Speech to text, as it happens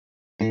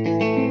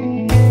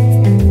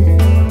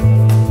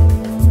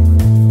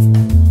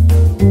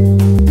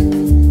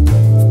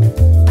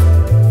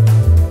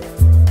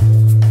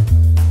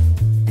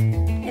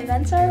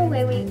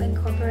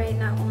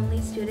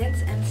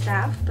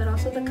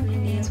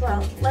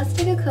Well, let's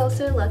take a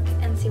closer look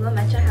and see what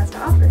M.E.Ch.A has to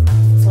offer.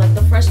 So like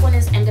the first one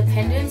is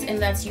independence,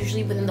 and that's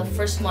usually within the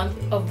first month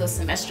of the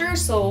semester,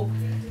 so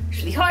it's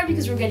really hard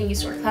because we're getting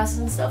used to our classes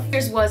and stuff.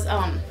 Yours was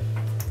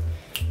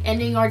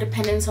ending our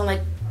dependence on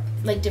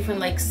like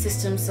different like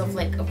systems of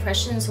like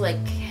oppression, so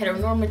like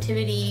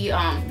heteronormativity,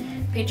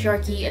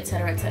 patriarchy,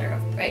 etc.,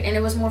 right? And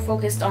it was more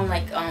focused on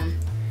like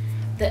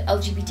the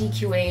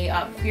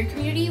LGBTQA queer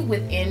community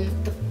within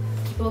the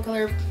people of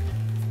color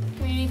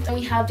community. Then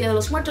we have Dia de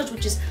los Muertos,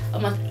 which is a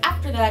month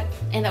after that,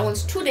 and that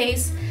one's 2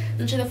 days,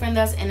 Noche de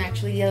Ofrendas, and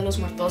actually Dia de los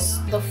Muertos,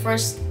 the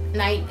first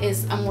night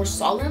is a more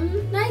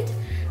solemn night,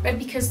 right?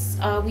 Because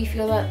we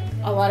feel that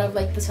a lot of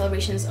like the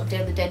celebrations of Day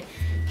of the Dead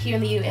here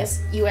in the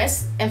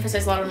US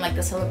emphasize a lot on like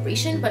the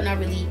celebration, but not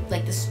really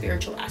like the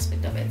spiritual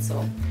aspect of it.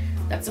 So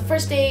that's the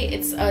first day.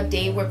 It's a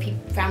day where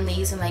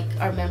families and like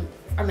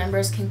our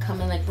members can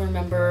come and like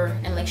remember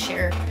and like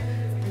share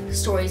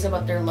stories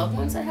about their loved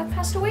ones that have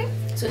passed away.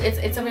 So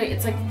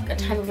it's like a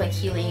time of like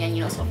healing and,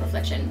 you know,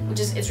 self-reflection, which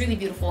is, it's really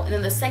beautiful. And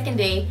then the second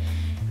day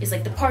is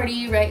like the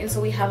party, right? And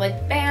so we have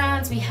like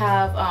bands, we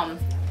have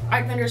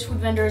art vendors, food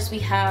vendors, we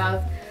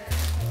have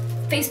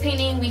face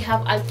painting, we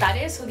have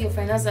altares, so the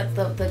ofrendas that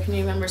the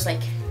community members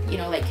like, you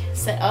know, like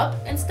set up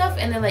and stuff.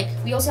 And then like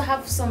we also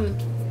have some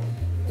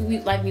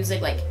live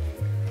music like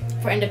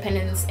for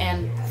independence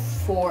and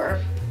for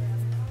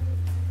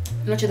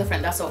Noche de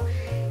Ofrenda. So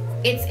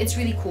it's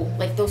really cool.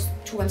 Like those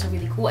two ones are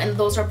really cool, and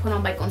those are put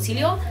on by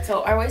Concilio.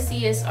 So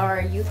RYC is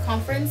our youth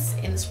conference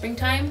in the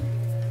springtime.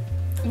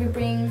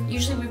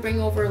 Usually we bring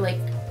over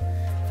like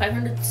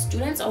 500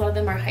 students. A lot of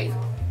them are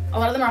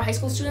high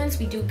school students.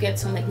 We do get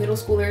some like middle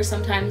schoolers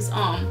sometimes,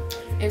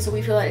 and so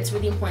we feel that it's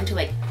really important to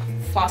like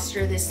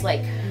foster this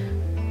like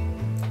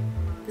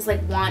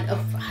want of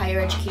higher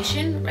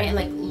education, right? And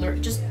like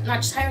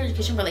not just higher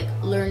education, but like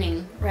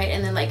learning, right?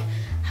 And then like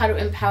how to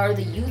empower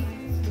the youth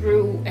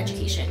through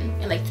education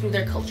and like through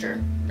their culture,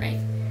 right?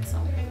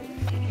 So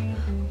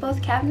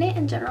both cabinet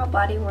and general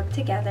body work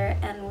together,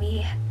 and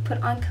we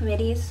put on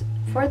committees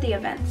for the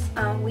events.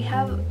 We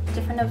have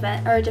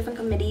different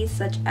committees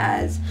such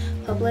as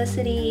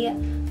publicity,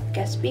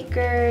 guest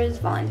speakers,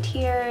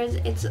 volunteers.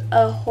 It's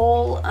a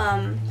whole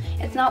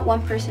it's not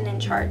one person in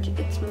charge,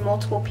 it's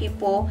multiple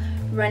people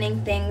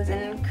running things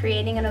and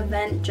creating an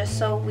event just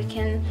so we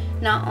can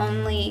not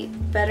only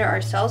better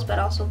ourselves but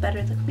also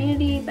better the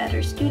community,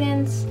 better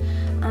students,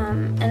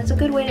 and it's a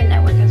good way to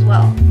network as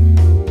well.